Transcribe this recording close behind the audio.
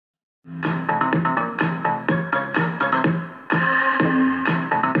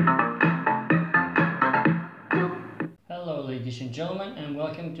and gentlemen, and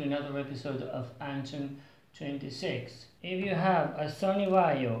welcome to another episode of Anton 26. If you have a Sony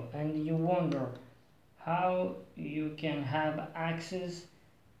Vaio and you wonder how you can have access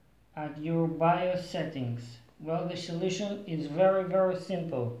at your BIOS settings, well, the solution is very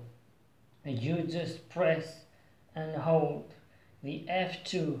simple. You just press and hold the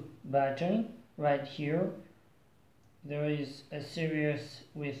F2 button right here. There is a series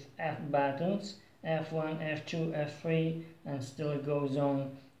with F buttons, F1, F2, F3, and still it goes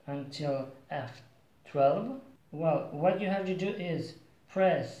on until F12. Well, what you have to do is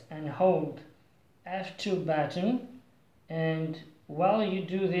press and hold F2 button, and while you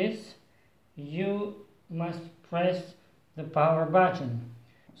do this, you must press the power button.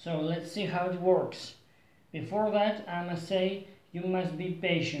 So let's see how it works. Before that, I must say you must be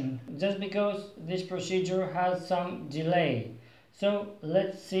patient, just because this procedure has some delay. So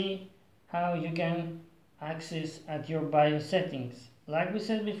let's see how you can access at your BIOS settings. Like we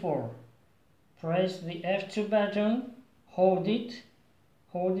said before, press the F2 button, hold it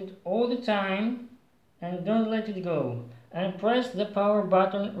all the time, and don't let it go. And press the power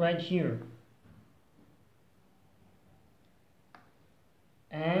button right here.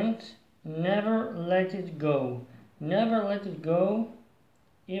 And never let it go. Never let it go,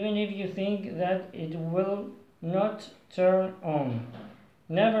 even if you think that it will not turn on.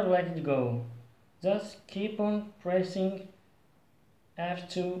 Never let it go. Just keep on pressing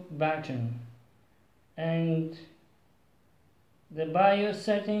F2 button, and the BIOS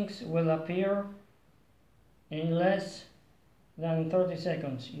settings will appear in less than 30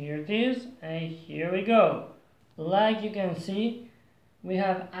 seconds. Here it is, and here we go. Like you can see, we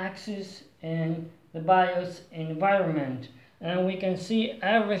have access in the BIOS environment, and we can see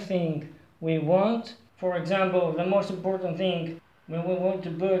everything we want. For example, the most important thing when we want to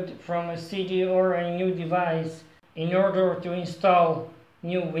boot from a CD or a new device in order to install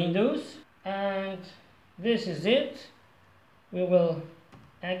new Windows. And this is it. We will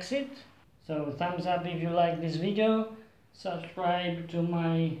exit. So thumbs up if you like this video, subscribe to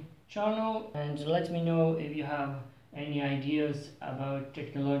my channel, and let me know if you have any ideas about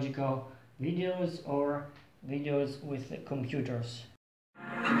technological videos or videos with computers.